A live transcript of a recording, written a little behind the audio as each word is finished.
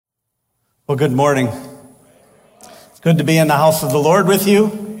Well, good morning. It's good to be in the house of the Lord with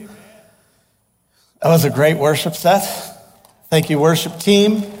you. That was a great worship set. Thank you, worship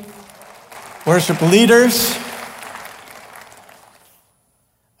team, worship leaders.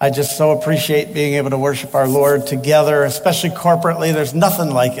 I just so appreciate being able to worship our Lord together, especially corporately. There's nothing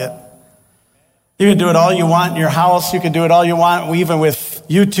like it. You can do it all you want in your house. You can do it all you want, even with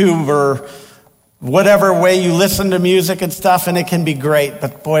YouTube or whatever way you listen to music and stuff, and it can be great.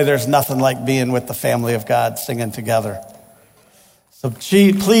 But boy, there's nothing like being with the family of God, singing together. So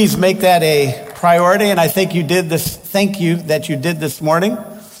please make that a priority, and I think you did this. Thank you that you did this morning.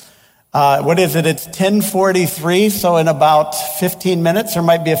 What is it? It's 10:43, so in about 15 minutes, there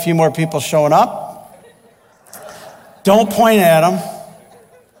might be a few more people showing up. Don't point at them.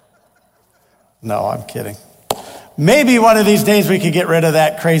 No, I'm kidding. Maybe one of these days we could get rid of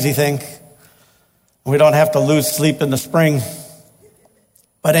that crazy thing. We don't have to lose sleep in the spring.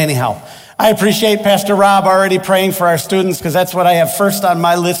 But anyhow, I appreciate Pastor Rob already praying for our students, because that's what I have first on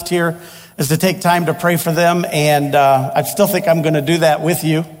my list here, is to take time to pray for them. And I still think I'm going to do that with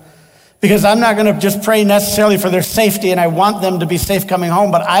you, because I'm not going to just pray necessarily for their safety, and I want them to be safe coming home,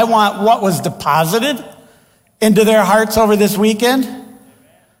 but I want what was deposited into their hearts over this weekend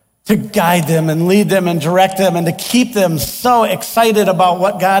to guide them and lead them and direct them and to keep them so excited about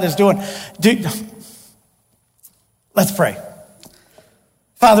what God is doing. Let's pray.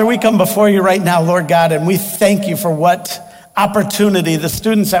 Father, we come before you right now, Lord God, and we thank you for what opportunity the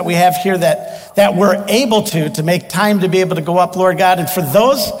students that we have here that we're able to make time to be able to go up, Lord God. And for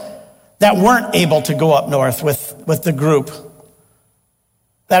those that weren't able to go up north with the group,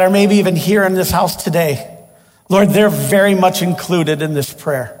 that are maybe even here in this house today, Lord, they're very much included in this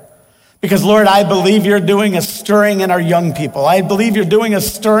prayer. Because, Lord, I believe you're doing a stirring in our young people. I believe you're doing a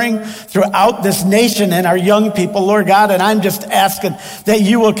stirring throughout this nation in our young people, Lord God. And I'm just asking that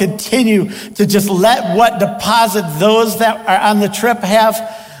you will continue to just let what deposit those that are on the trip have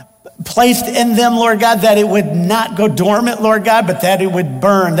placed in them, Lord God, that it would not go dormant, Lord God, but that it would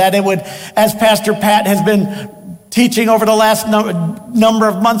burn, that it would, as Pastor Pat has been teaching over the last number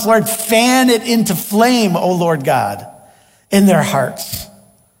of months, Lord, fan it into flame, oh Lord God, in their hearts.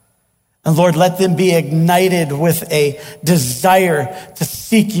 And Lord, let them be ignited with a desire to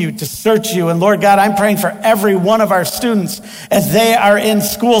seek you, to search you. And Lord God, I'm praying for every one of our students as they are in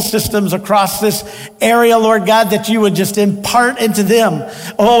school systems across this area, Lord God, that you would just impart into them,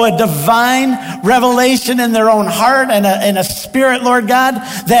 a divine revelation in their own heart and a spirit, Lord God,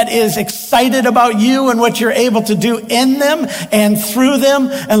 that is excited about you and what you're able to do in them and through them.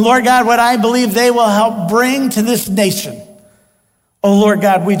 And Lord God, what I believe they will help bring to this nation. Oh, Lord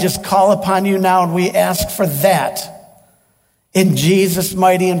God, we just call upon you now and we ask for that. In Jesus'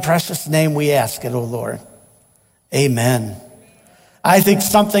 mighty and precious name we ask it, oh Lord. Amen. I think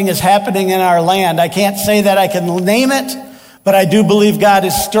something is happening in our land. I can't say that I can name it, but I do believe God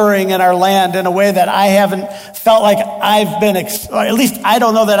is stirring in our land in a way that I haven't felt like I've been, or at least I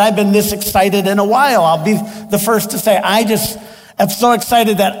don't know that I've been this excited in a while. I'll be the first to say, I just am so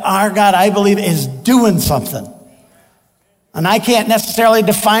excited that our God, I believe, is doing something. And I can't necessarily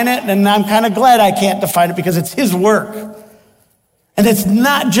define it, and I'm kind of glad I can't define it because it's his work. And it's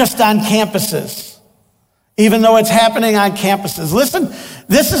not just on campuses, even though it's happening on campuses. Listen,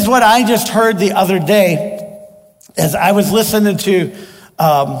 this is what I just heard the other day as I was listening to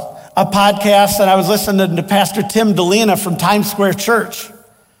a podcast, and I was listening to Pastor Tim Delina from Times Square Church.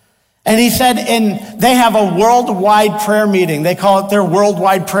 And he said, they have a worldwide prayer meeting. They call it their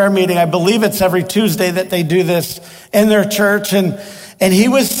worldwide prayer meeting. I believe it's every Tuesday that they do this in their church. And he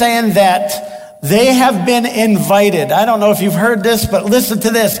was saying that they have been invited. I don't know if you've heard this, but listen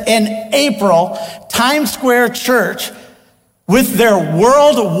to this. In April, Times Square Church, with their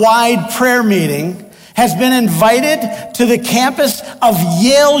worldwide prayer meeting, has been invited to the campus of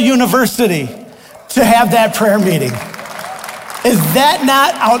Yale University to have that prayer meeting. Is that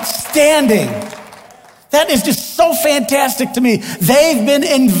not outstanding? That is just so fantastic to me. They've been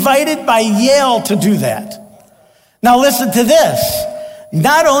invited by Yale to do that. Now listen to this.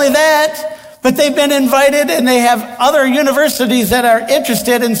 Not only that, but they've been invited and they have other universities that are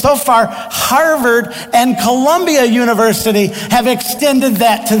interested. And so far, Harvard and Columbia University have extended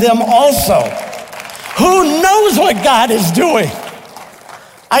that to them also. Who knows what God is doing?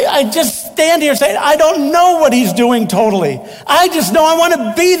 I just stand here saying, I don't know what he's doing totally. I just know I want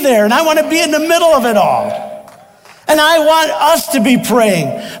to be there and I want to be in the middle of it all. And I want us to be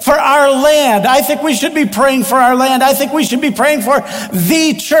praying for our land. I think we should be praying for our land. I think we should be praying for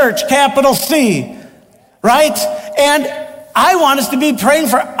the church, capital C, right? And I want us to be praying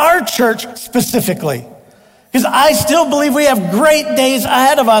for our church specifically. Because I still believe we have great days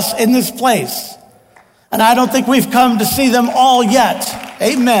ahead of us in this place. And I don't think we've come to see them all yet.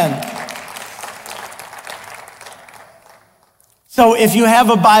 Amen. So if you have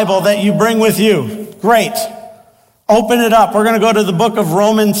a Bible that you bring with you, great. Open it up. We're going to go to the book of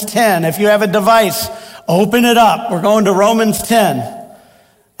Romans 10. If you have a device, open it up. We're going to Romans 10.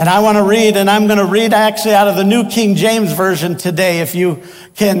 And I want to read, and I'm going to read actually out of the New King James Version today. If you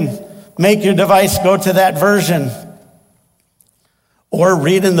can make your device go to that version. Or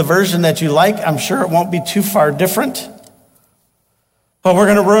read in the version that you like. I'm sure it won't be too far different. But we're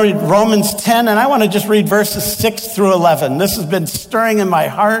going to read Romans 10, and I want to just read verses 6 through 11. This has been stirring in my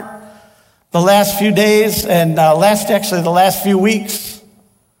heart the last few days and the last few weeks.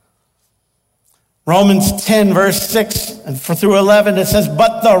 Romans 10, verse 6 and through 11, it says,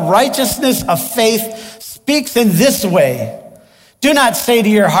 "But the righteousness of faith speaks in this way. Do not say to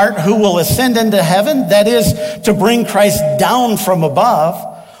your heart, who will ascend into heaven? That is, to bring Christ down from above.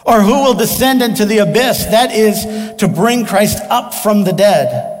 Or who will descend into the abyss? That is, to bring Christ up from the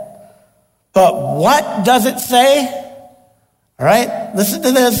dead. But what does it say?" All right, listen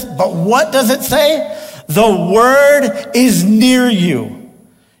to this. But what does it say? "The word is near you,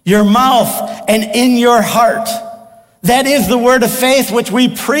 your mouth and in your heart. That is the word of faith which we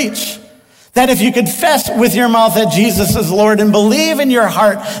preach. That if you confess with your mouth that Jesus is Lord and believe in your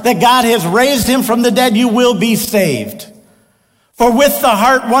heart that God has raised him from the dead, you will be saved. For with the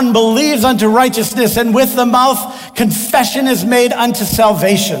heart one believes unto righteousness, and with the mouth confession is made unto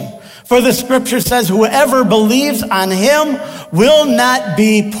salvation. For the scripture says, whoever believes on him will not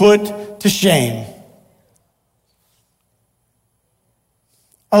be put to shame."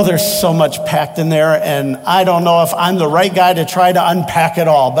 Oh, there's so much packed in there, and I don't know if I'm the right guy to try to unpack it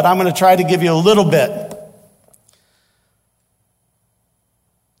all, but I'm going to try to give you a little bit.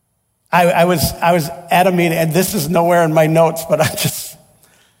 I was at a meeting, and this is nowhere in my notes, but I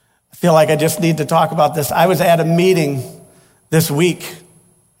feel like I just need to talk about this. I was at a meeting this week,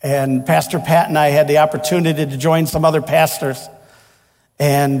 and Pastor Pat and I had the opportunity to join some other pastors.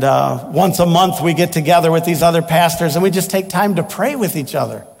 And once a month, we get together with these other pastors, and we just take time to pray with each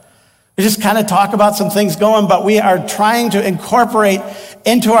other. We just kind of talk about some things going, but we are trying to incorporate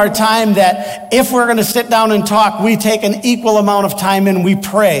into our time that if we're going to sit down and talk, we take an equal amount of time and we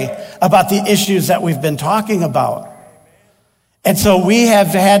pray about the issues that we've been talking about. And so we have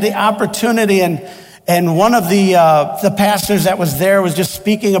had the opportunity, and one of the pastors that was there was just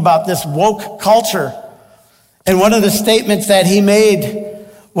speaking about this woke culture. And one of the statements that he made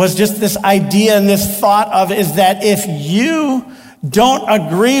was just this idea and this thought of is that if you don't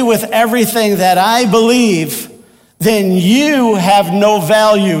agree with everything that I believe, then you have no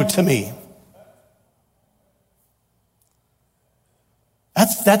value to me.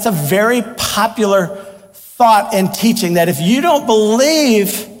 That's a very popular thought and teaching, that if you don't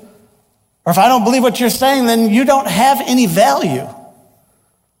believe, or if I don't believe what you're saying, then you don't have any value.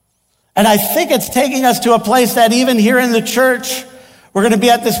 And I think it's taking us to a place that even here in the church, we're going to be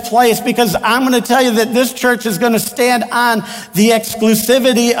at this place, because I'm going to tell you that this church is going to stand on the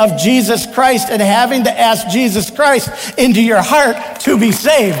exclusivity of Jesus Christ and having to ask Jesus Christ into your heart to be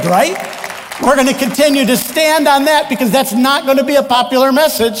saved, right? We're going to continue to stand on that, because that's not going to be a popular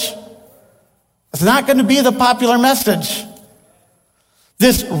message. It's not going to be the popular message.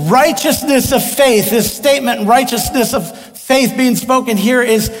 This righteousness of faith, this statement, righteousness of faith being spoken here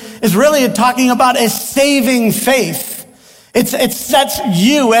is really talking about a saving faith. It sets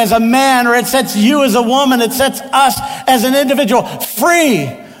you as a man, or it sets you as a woman, it sets us as an individual free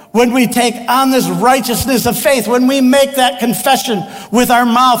when we take on this righteousness of faith, when we make that confession with our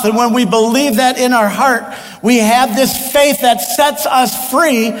mouth, and when we believe that in our heart, we have this faith that sets us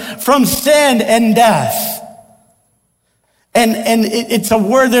free from sin and death. And it's a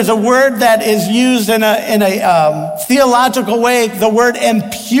word, there's a word that is used in a theological way, the word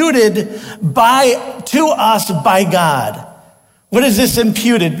imputed to us by God. What is this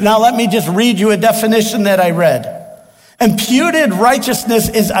imputed? Now let me just read you a definition that I read. Imputed righteousness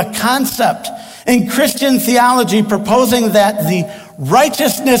is a concept in Christian theology proposing that the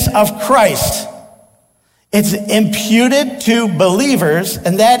righteousness of Christ, it's imputed to believers,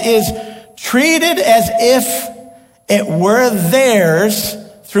 and that is treated as if it were theirs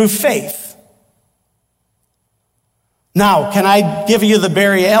through faith. Now, can I give you the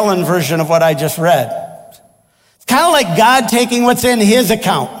Barry Allen version of what I just read? It's kind of like God taking what's in his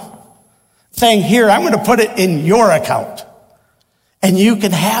account, saying, here, I'm going to put it in your account, and you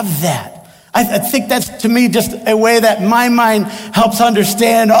can have that. I think that's, to me, just a way that my mind helps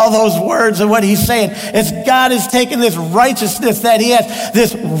understand all those words and what he's saying. It's God is taking this righteousness that he has,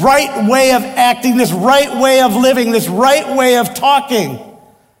 this right way of acting, this right way of living, this right way of talking.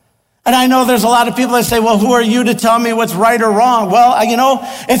 And I know there's a lot of people that say, well, who are you to tell me what's right or wrong? Well,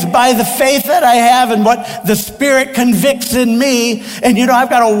 it's by the faith that I have and what the Spirit convicts in me. And, I've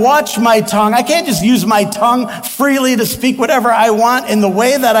got to watch my tongue. I can't just use my tongue freely to speak whatever I want in the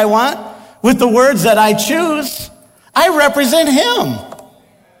way that I want with the words that I choose. I represent him.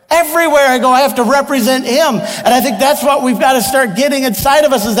 Everywhere I go, I have to represent him. And I think that's what we've got to start getting inside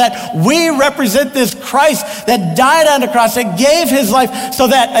of us, is that we represent this Christ that died on the cross, that gave his life so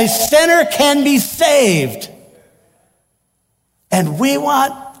that a sinner can be saved. And we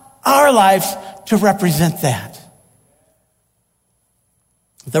want our lives to represent that.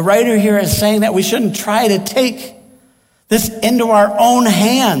 The writer here is saying that we shouldn't try to take this into our own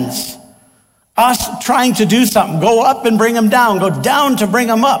hands. Us trying to do something, go up and bring them down, go down to bring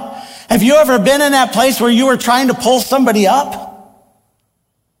them up. Have you ever been in that place where you were trying to pull somebody up?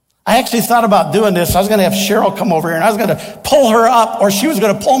 I actually thought about doing this. I was going to have Cheryl come over here and I was going to pull her up, or she was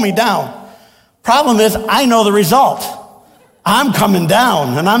going to pull me down. Problem is, I know the result. I'm coming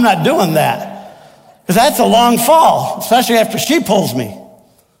down, and I'm not doing that, because that's a long fall, especially after she pulls me.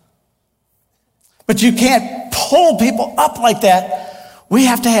 But you can't pull people up like that. We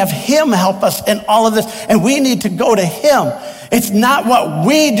have to have him help us in all of this, and we need to go to him. It's not what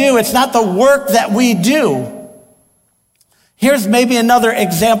we do. It's not the work that we do. Here's maybe another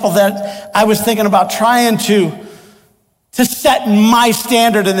example that I was thinking about trying to set my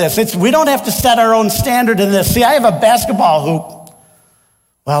standard in this. We don't have to set our own standard in this. See, I have a basketball hoop.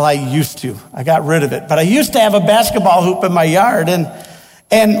 Well, I used to. I got rid of it. But I used to have a basketball hoop in my yard, and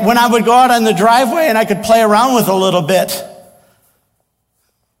when I would go out on the driveway and I could play around with a little bit,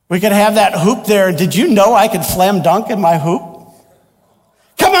 we could have that hoop there. Did you know I could slam dunk in my hoop?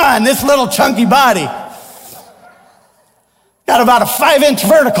 Come on, this little chunky body. Got about a 5-inch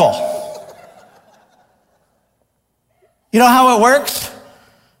vertical. You know how it works?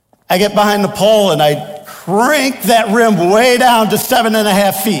 I get behind the pole and I crank that rim way down to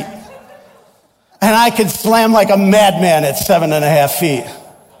 7.5 feet. And I can slam like a madman at 7.5 feet.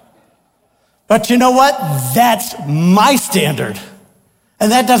 But you know what? That's my standard.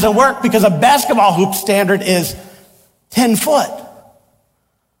 And that doesn't work, because a basketball hoop standard is 10 foot.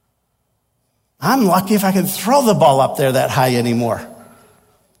 I'm lucky if I can throw the ball up there that high anymore.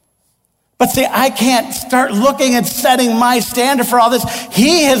 But see, I can't start looking and setting my standard for all this.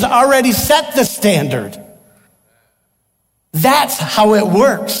 He has already set the standard. That's how it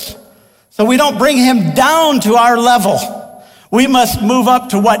works. So we don't bring him down to our level. We must move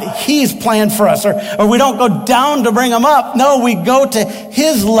up to what he's planned for us, or we don't go down to bring him up. No, we go to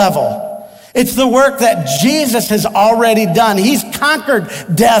his level. It's the work that Jesus has already done. He's conquered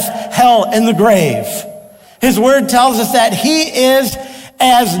death, hell, and the grave. His word tells us that he is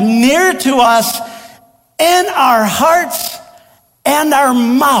as near to us in our hearts and our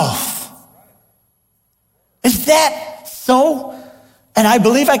mouth. Is that so? And I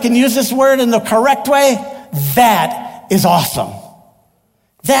believe I can use this word in the correct way. That is awesome.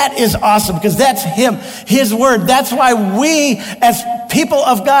 That is awesome, because that's him, his word. That's why we as people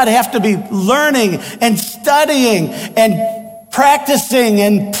of God have to be learning and studying and practicing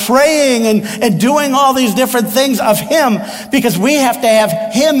and praying and doing all these different things of him, because we have to have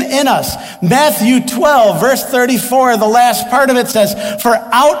him in us. Matthew 12, verse 34, the last part of it says, "For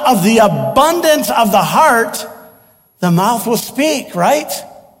out of the abundance of the heart, the mouth will speak," right?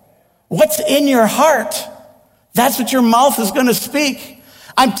 What's in your heart? That's what your mouth is going to speak.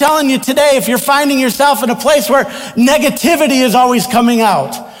 I'm telling you today, if you're finding yourself in a place where negativity is always coming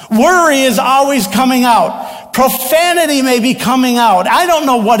out, worry is always coming out, profanity may be coming out, I don't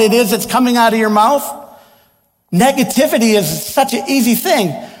know what it is that's coming out of your mouth. Negativity is such an easy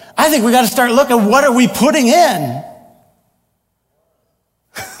thing. I think we got to start looking, what are we putting in?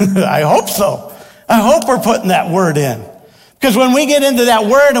 I hope so. I hope we're putting that word in. Because when we get into that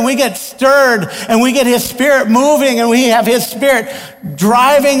word and we get stirred and we get his spirit moving and we have his spirit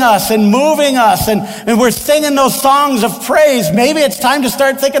driving us and moving us and we're singing those songs of praise, maybe it's time to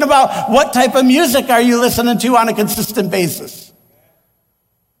start thinking about what type of music are you listening to on a consistent basis.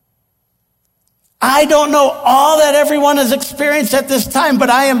 I don't know all that everyone has experienced at this time,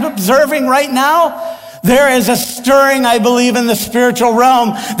 but I am observing right now there is a stirring, I believe, in the spiritual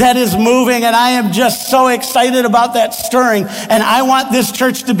realm that is moving, and I am just so excited about that stirring. And I want this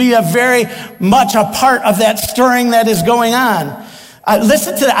church to be a very much a part of that stirring that is going on.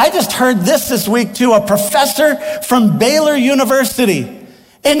 Listen to that. I just heard this week too. A professor from Baylor University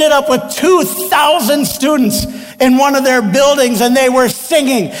Ended up with 2,000 students in one of their buildings, and they were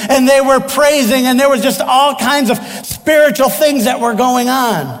singing and they were praising, and there was just all kinds of spiritual things that were going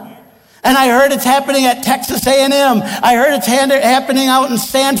on. And I heard it's happening at Texas A&M. I heard it's happening out in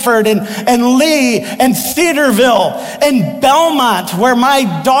Sanford and Lee and Cedarville and Belmont, where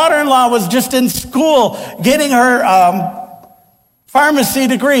my daughter-in-law was just in school getting her pharmacy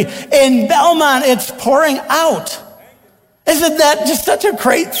degree. In Belmont, it's pouring out. Isn't that just such a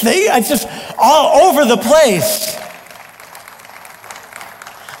great thing? It's just all over the place.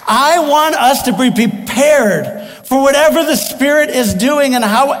 I want us to be prepared for whatever the Spirit is doing and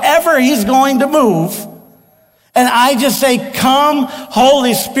however he's going to move. And I just say, come,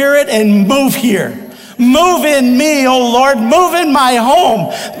 Holy Spirit, and move here. Move in me, oh Lord. Move in my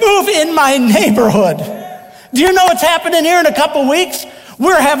home. Move in my neighborhood. Do you know what's happening here in a couple weeks?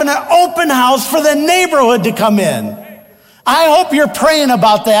 We're having an open house for the neighborhood to come in. I hope you're praying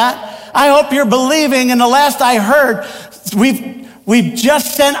about that. I hope you're believing. And the last I heard, we've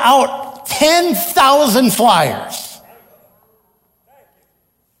just sent out 10,000 flyers.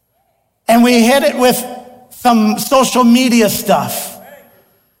 And we hit it with some social media stuff.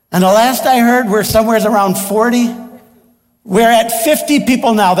 And the last I heard, we're somewhere around 40. We're at 50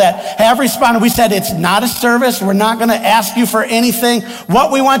 people now that have responded. We said, it's not a service. We're not going to ask you for anything.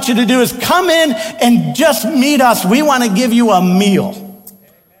 What we want you to do is come in and just meet us. We want to give you a meal.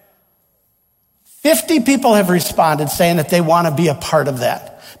 50 people have responded saying that they want to be a part of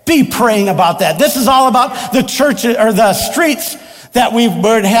that. Be praying about that. This is all about the church or the streets that we've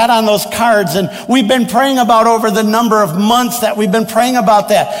had on those cards, and we've been praying about over the number of months that we've been praying about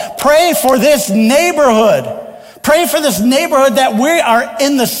that. Pray for this neighborhood. Pray for this neighborhood that we are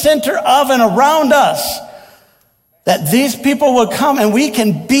in the center of and around us. That these people will come and we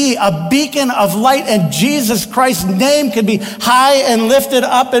can be a beacon of light, and Jesus Christ's name can be high and lifted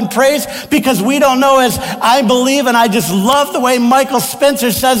up in praise, because we don't know, as I believe, and I just love the way Michael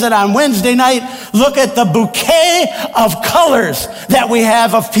Spencer says it on Wednesday night, look at the bouquet of colors that we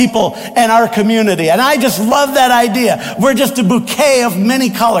have of people in our community. And I just love that idea. We're just a bouquet of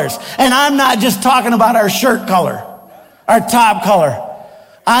many colors. And I'm not just talking about our shirt color, our top color.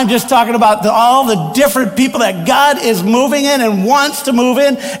 I'm just talking about all the different people that God is moving in and wants to move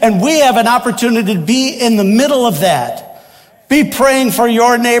in, and we have an opportunity to be in the middle of that. Be praying for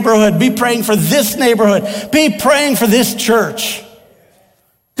your neighborhood. Be praying for this neighborhood. Be praying for this church.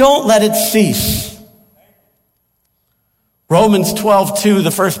 Don't let it cease. Romans 12:2,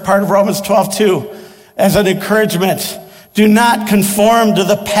 the first part of Romans 12:2, as an encouragement. Do not conform to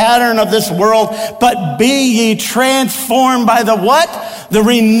the pattern of this world, but be ye transformed by the what? The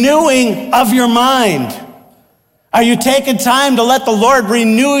renewing of your mind. Are you taking time to let the Lord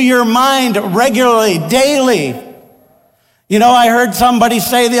renew your mind regularly, daily? You know, I heard somebody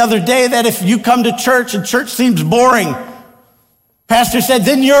say the other day that if you come to church and church seems boring, pastor said,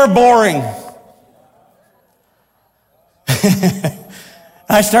 then you're boring.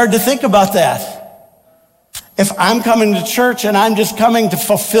 I started to think about that. If I'm coming to church and I'm just coming to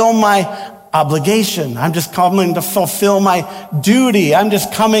fulfill my obligation, I'm just coming to fulfill my duty, I'm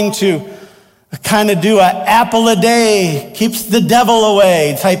just coming to kind of do an apple a day, keeps the devil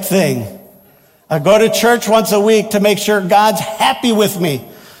away type thing. I go to church once a week to make sure God's happy with me.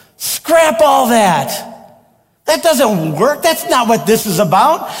 Scrap all that. That doesn't work. That's not what this is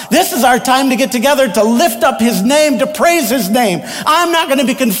about. This is our time to get together to lift up his name, to praise his name. I'm not going to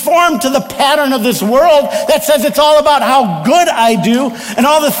be conformed to the pattern of this world that says it's all about how good I do and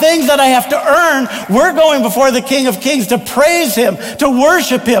all the things that I have to earn. We're going before the King of Kings to praise him, to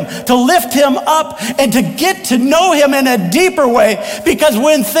worship him, to lift him up, and to get to know him in a deeper way. Because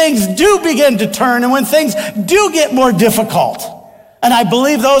when things do begin to turn and when things do get more difficult, and I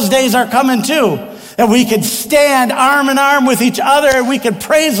believe those days are coming too, that we could stand arm in arm with each other and we could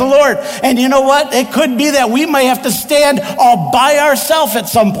praise the Lord. And you know what? It could be that we may have to stand all by ourselves at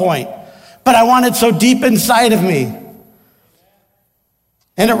some point. But I want it so deep inside of me.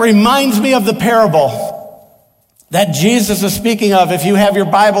 And it reminds me of the parable that Jesus is speaking of. If you have your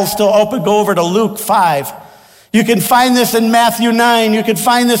Bible still open, go over to Luke 5. You can find this in Matthew 9. You can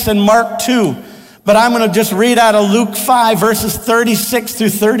find this in Mark 2. But I'm going to just read out of Luke 5, verses 36 through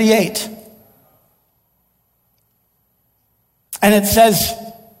 38. And it says,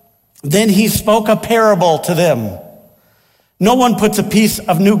 then he spoke a parable to them. No one puts a piece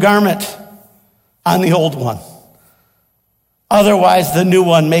of new garment on the old one. Otherwise, the new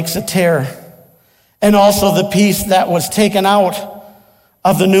one makes a tear. And also the piece that was taken out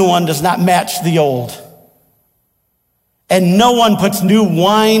of the new one does not match the old. And no one puts new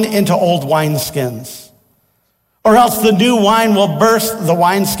wine into old wineskins. Or else the new wine will burst the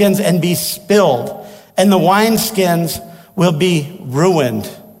wineskins and be spilled, and the wineskins will be ruined.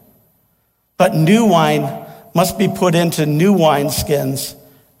 But new wine must be put into new wineskins,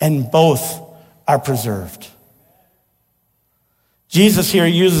 and both are preserved. Jesus here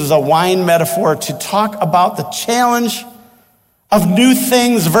uses a wine metaphor to talk about the challenge of new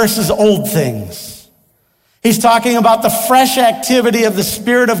things versus old things. He's talking about the fresh activity of the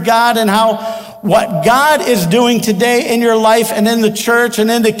Spirit of God and how what God is doing today in your life and in the church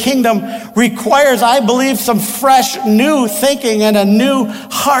and in the kingdom requires, I believe, some fresh new thinking and a new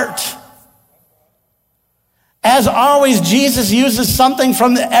heart. As always, Jesus uses something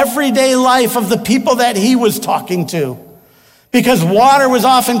from the everyday life of the people that he was talking to, because water was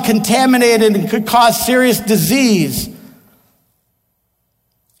often contaminated and could cause serious disease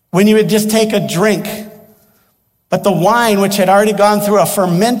when you would just take a drink. But the wine, which had already gone through a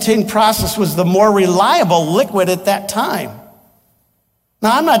fermenting process, was the more reliable liquid at that time.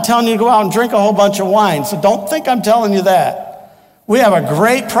 Now, I'm not telling you to go out and drink a whole bunch of wine, so don't think I'm telling you that. We have a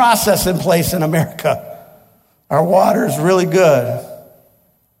great process in place in America. Our water is really good.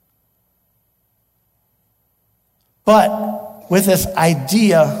 But with this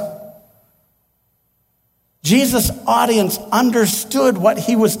idea, Jesus' audience understood what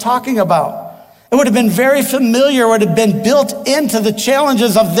he was talking about. It would have been very familiar, would have been built into the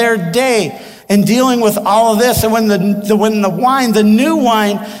challenges of their day in dealing with all of this. And when the new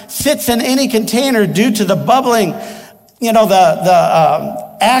wine sits in any container due to the bubbling,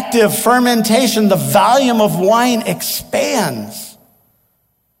 the active fermentation, the volume of wine expands.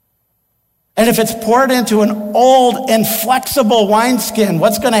 And if it's poured into an old, inflexible wineskin,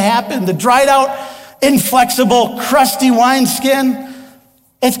 what's going to happen? The dried out, inflexible, crusty wineskin,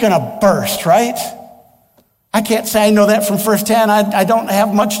 it's going to burst, right? I can't say I know that from firsthand. I don't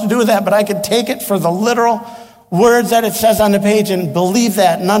have much to do with that, but I can take it for the literal words that it says on the page and believe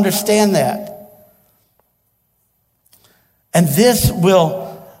that and understand that. And this will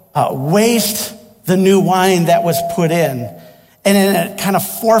waste the new wine that was put in. And then it kind of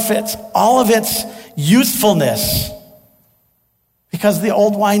forfeits all of its usefulness because the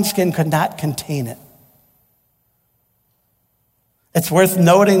old wineskin could not contain it. It's worth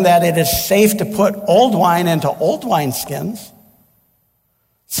noting that it is safe to put old wine into old wineskins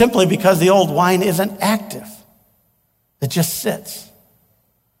simply because the old wine isn't active. It just sits.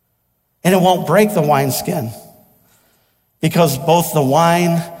 And it won't break the wineskin because both the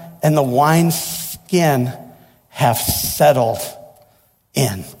wine and the wineskin have settled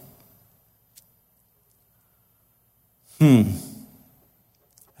in. I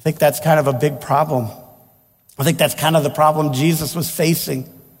think that's kind of a big problem. I think that's kind of the problem Jesus was facing.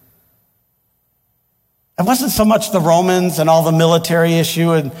 It wasn't so much the Romans and all the military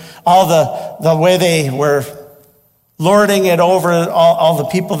issue and all the way they were lording it over all the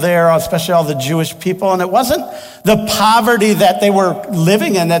people there, especially all the Jewish people. And it wasn't the poverty that they were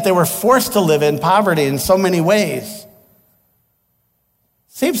living in, that they were forced to live in poverty in so many ways.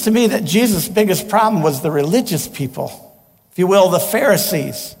 Seems to me that Jesus' biggest problem was the religious people, if you will, the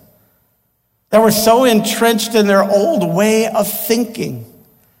Pharisees, that were so entrenched in their old way of thinking.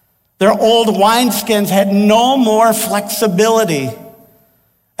 Their old wineskins had no more flexibility,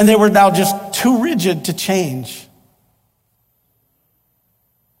 and they were now just too rigid to change.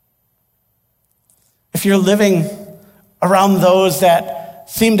 If you're living around those that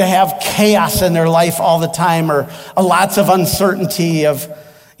seem to have chaos in their life all the time, or lots of uncertainty of,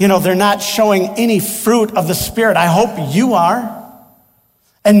 they're not showing any fruit of the Spirit, I hope you are.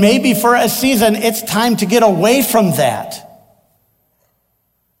 And maybe for a season, it's time to get away from that.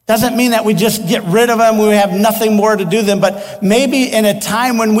 Doesn't mean that we just get rid of them, we have nothing more to do with them, but maybe in a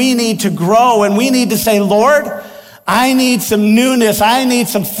time when we need to grow and we need to say, Lord, I need some newness, I need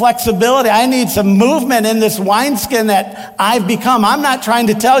some flexibility, I need some movement in this wineskin that I've become. I'm not trying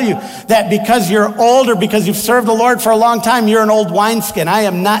to tell you that because you're old or because you've served the Lord for a long time, you're an old wineskin. I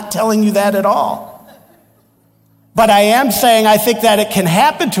am not telling you that at all. But I am saying I think that it can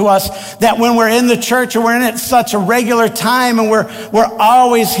happen to us that when we're in the church or we're in it such a regular time and we're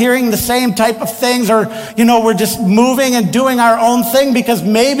always hearing the same type of things, or, we're just moving and doing our own thing because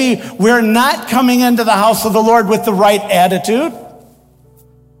maybe we're not coming into the house of the Lord with the right attitude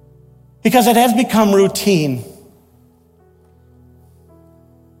because it has become routine.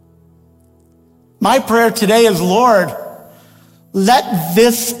 My prayer today is, Lord, let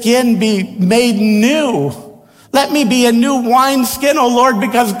this skin be made new. Let me be a new wineskin, oh Lord,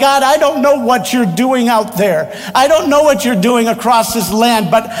 because God, I don't know what you're doing out there. I don't know what you're doing across this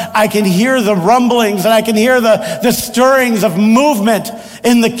land, but I can hear the rumblings and I can hear the stirrings of movement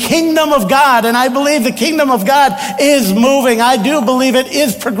in the kingdom of God. And I believe the kingdom of God is moving. I do believe it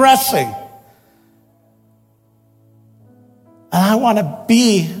is progressing. And I want to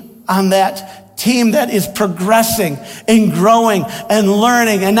be on that team that is progressing and growing and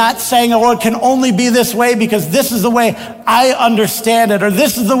learning and not saying, oh, it can only be this way because this is the way I understand it or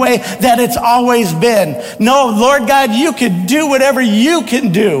this is the way that it's always been. No, Lord God, you can do whatever you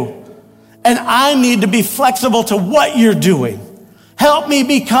can do. And I need to be flexible to what you're doing. Help me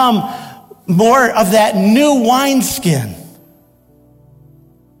become more of that new wineskin.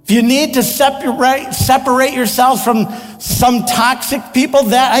 If you need to separate yourselves from some toxic people,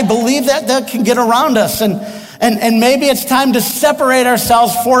 that I believe that can get around us. And maybe it's time to separate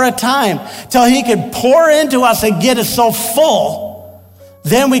ourselves for a time till he can pour into us and get us so full.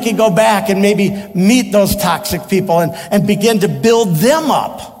 Then we can go back and maybe meet those toxic people and begin to build them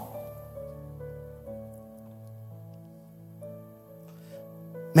up.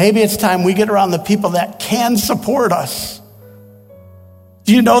 Maybe it's time we get around the people that can support us.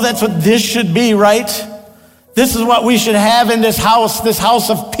 Do you know that's what this should be, right? This is what we should have in this house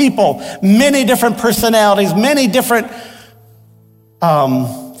of people. Many different personalities, many different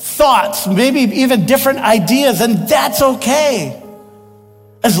thoughts, maybe even different ideas, and that's okay.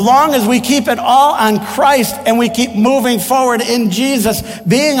 As long as we keep it all on Christ and we keep moving forward in Jesus,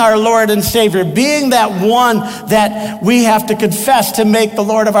 being our Lord and Savior, being that one that we have to confess to make the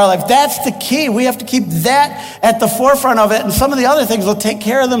Lord of our life. That's the key. We have to keep that at the forefront of it, and some of the other things will take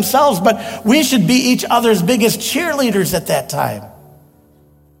care of themselves, but we should be each other's biggest cheerleaders at that time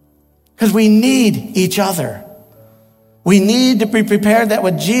because we need each other. We need to be prepared that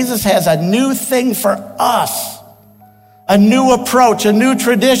when Jesus has a new thing for us, a new approach, a new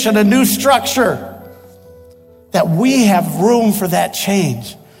tradition, a new structure, that we have room for that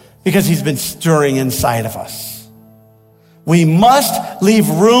change because he's been stirring inside of us. We must leave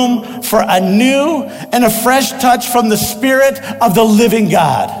room for a new and a fresh touch from the Spirit of the living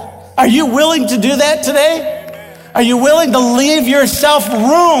God. Are you willing to do that today? Are you willing to leave yourself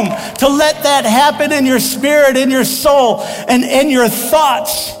room to let that happen in your spirit, in your soul, and in your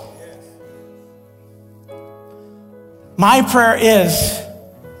thoughts? My prayer is,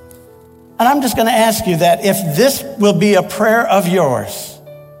 and I'm just going to ask you that if this will be a prayer of yours,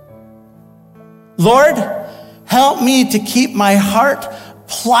 Lord, help me to keep my heart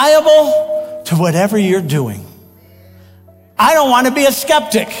pliable to whatever you're doing. I don't want to be a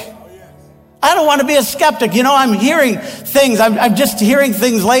skeptic. I don't want to be a skeptic. You know, I'm hearing things. I'm just hearing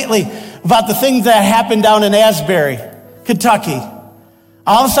things lately about the things that happened down in Asbury, Kentucky.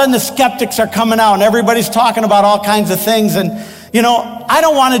 All of a sudden, the skeptics are coming out, and everybody's talking about all kinds of things. And, you know, I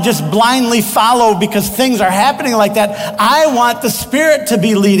don't want to just blindly follow because things are happening like that. I want the Spirit to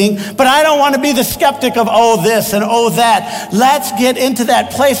be leading, but I don't want to be the skeptic of, oh, this and oh, that. Let's get into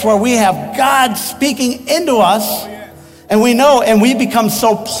that place where we have God speaking into us, and we know, and we become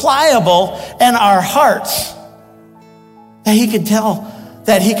so pliable in our hearts that he could tell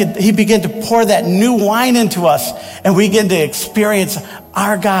that he began to pour that new wine into us, and we begin to experience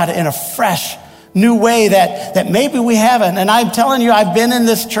our God in a fresh, new way that maybe we haven't. And I'm telling you, I've been in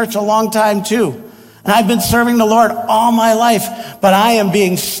this church a long time too. And I've been serving the Lord all my life, but I am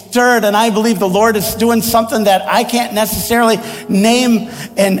being stirred, and I believe the Lord is doing something that I can't necessarily name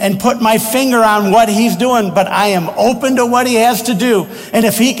and put my finger on what he's doing, but I am open to what he has to do. And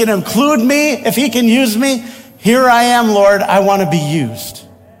if he can include me, if he can use me, here I am, Lord, I want to be used.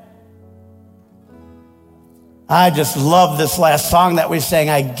 I just love this last song that we sang,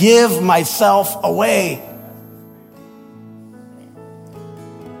 I give myself away.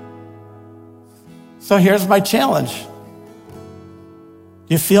 So here's my challenge.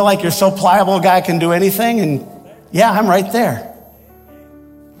 Do you feel like you're so pliable, a guy can do anything? And yeah, I'm right there.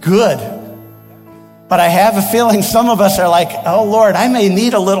 Good. But I have a feeling some of us are like, oh Lord, I may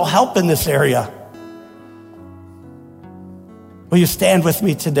need a little help in this area. Will you stand with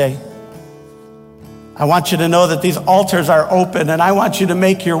me today? I want you to know that these altars are open, and I want you to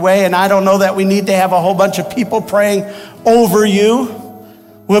make your way. And I don't know that we need to have a whole bunch of people praying over you.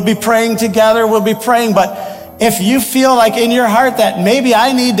 We'll be praying together. We'll be praying. But if you feel like in your heart that maybe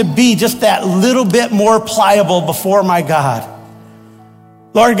I need to be just that little bit more pliable before my God,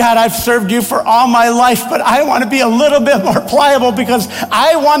 Lord God, I've served you for all my life, but I want to be a little bit more pliable because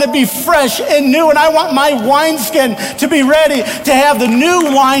I want to be fresh and new, and I want my wineskin to be ready to have the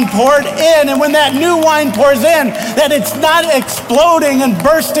new wine poured in. And when that new wine pours in, that it's not exploding and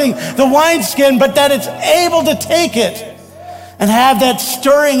bursting the wineskin, but that it's able to take it and have that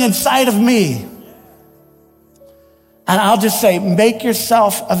stirring inside of me. And I'll just say, make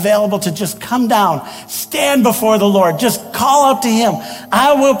yourself available to just come down, stand before the Lord, just call out to him.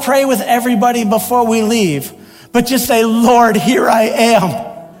 I will pray with everybody before we leave, but just say, Lord, here I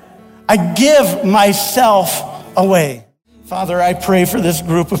am. I give myself away. Father, I pray for this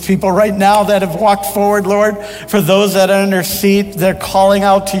group of people right now that have walked forward, Lord, for those that are in their seat, they're calling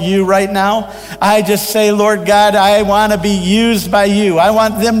out to you right now. I just say, Lord God, I want to be used by you. I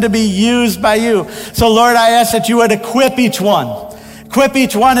want them to be used by you. So, Lord, I ask that you would equip each one. Equip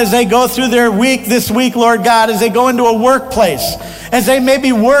each one as they go through their week this week, Lord God, as they go into a workplace, as they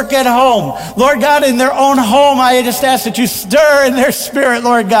maybe work at home. Lord God, in their own home, I just ask that you stir in their spirit,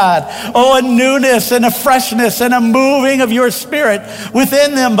 Lord God. Oh, a newness and a freshness and a moving of your spirit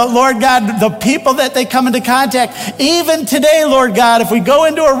within them. But Lord God, the people that they come into contact, even today, Lord God, if we go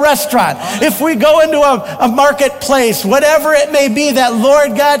into a restaurant, if we go into a marketplace, whatever it may be, that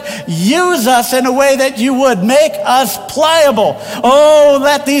Lord God, use us in a way that you would make us pliable. Oh,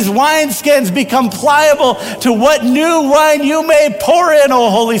 let these wineskins become pliable to what new wine you may pour in,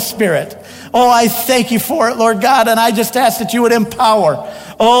 oh Holy Spirit. Oh, I thank you for it, Lord God, and I just ask that you would empower.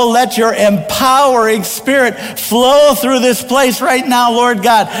 Oh, let your empowering spirit flow through this place right now, Lord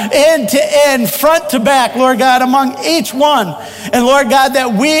God, end to end, front to back, Lord God, among each one. And Lord God,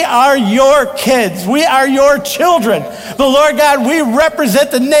 that we are your kids. We are your children. But Lord God, we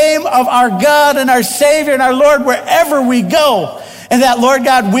represent the name of our God and our Savior and our Lord wherever we go. And that, Lord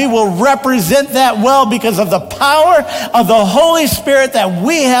God, we will represent that well because of the power of the Holy Spirit that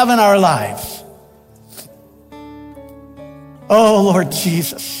we have in our lives. Oh, Lord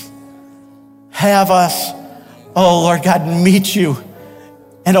Jesus, have us, oh, Lord God, meet you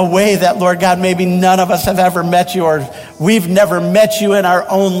in a way that, Lord God, maybe none of us have ever met you or we've never met you in our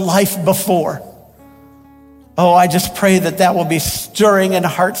own life before. Oh, I just pray that that will be stirring in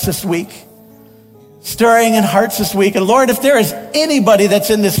hearts this week. Stirring in hearts this week. And Lord, if there is anybody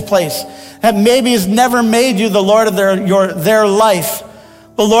that's in this place that maybe has never made you the Lord of their life,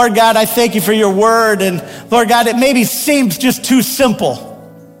 but Lord God, I thank you for your word. And Lord God, it maybe seems just too simple.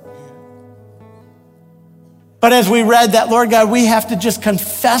 But as we read that, Lord God, we have to just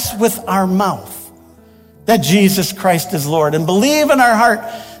confess with our mouth that Jesus Christ is Lord and believe in our heart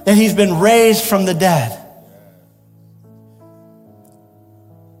that he's been raised from the dead.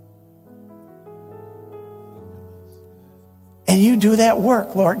 And you do that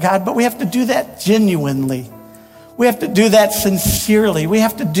work, Lord God, but we have to do that genuinely. We have to do that sincerely. We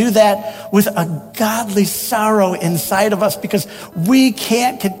have to do that with a godly sorrow inside of us because we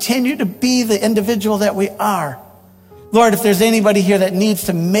can't continue to be the individual that we are. Lord, if there's anybody here that needs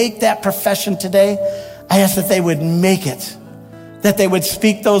to make that profession today, I ask that they would make it, that they would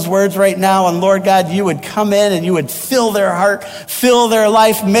speak those words right now. And Lord God, you would come in and you would fill their heart, fill their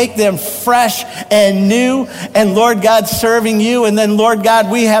life, make them fresh and new. And Lord God, serving you. And then Lord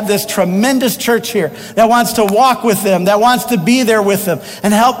God, we have this tremendous church here that wants to walk with them, that wants to be there with them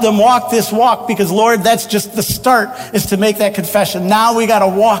and help them walk this walk. Because Lord, that's just the start, is to make that confession. Now we got to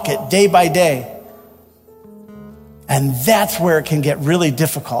walk it day by day. And that's where it can get really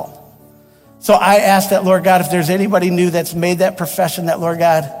difficult. So I ask that, Lord God, if there's anybody new that's made that profession, that, Lord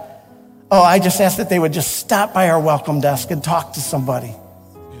God, I just ask that they would just stop by our welcome desk and talk to somebody.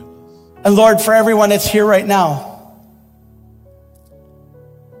 And Lord, for everyone that's here right now,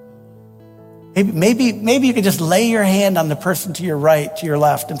 maybe you could just lay your hand on the person to your right, to your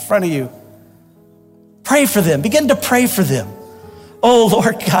left, in front of you. Pray for them. Begin to pray for them. Oh,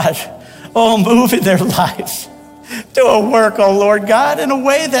 Lord God, move in their lives. Do a work, oh Lord God, in a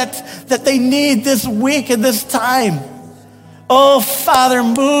way that they need this week and this time. Oh, Father,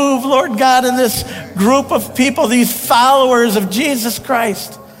 move, Lord God, in this group of people, these followers of Jesus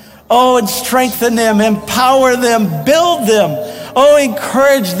Christ. Oh, and strengthen them, empower them, build them. Oh,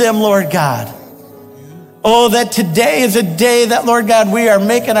 encourage them, Lord God. Oh, that today is a day that, Lord God, we are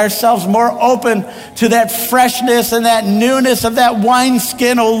making ourselves more open to that freshness and that newness of that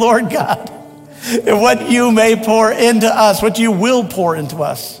wineskin, oh Lord God. And what you may pour into us, what you will pour into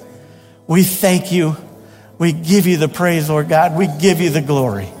us. We thank you. We give you the praise, Lord God. We give you the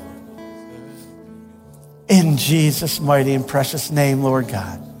glory. In Jesus' mighty and precious name, Lord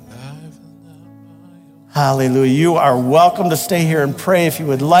God. Hallelujah. You are welcome to stay here and pray if you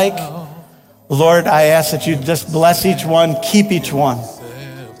would like. Lord, I ask that you just bless each one, keep each one.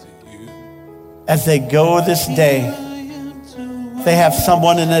 as they go this day. If they have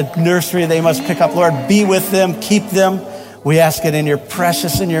someone in a nursery they must pick up, Lord, be with them, keep them. We ask it in your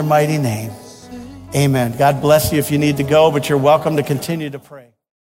precious and your mighty name. Amen. God bless you if you need to go, but you're welcome to continue to pray.